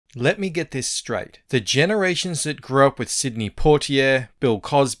Let me get this straight. The generations that grew up with Sidney Poitier, Bill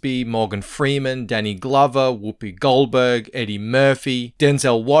Cosby, Morgan Freeman, Danny Glover, Whoopi Goldberg, Eddie Murphy,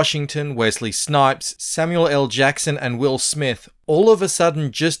 Denzel Washington, Wesley Snipes, Samuel L. Jackson, and Will Smith all of a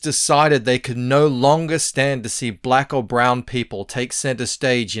sudden just decided they could no longer stand to see black or brown people take center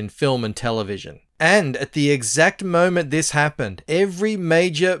stage in film and television. And at the exact moment this happened, every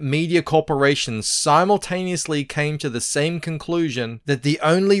major media corporation simultaneously came to the same conclusion that the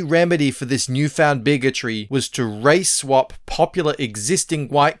only remedy for this newfound bigotry was to race swap popular existing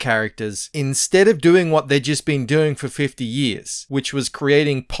white characters instead of doing what they'd just been doing for 50 years, which was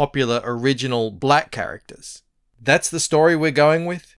creating popular original black characters. That's the story we're going with?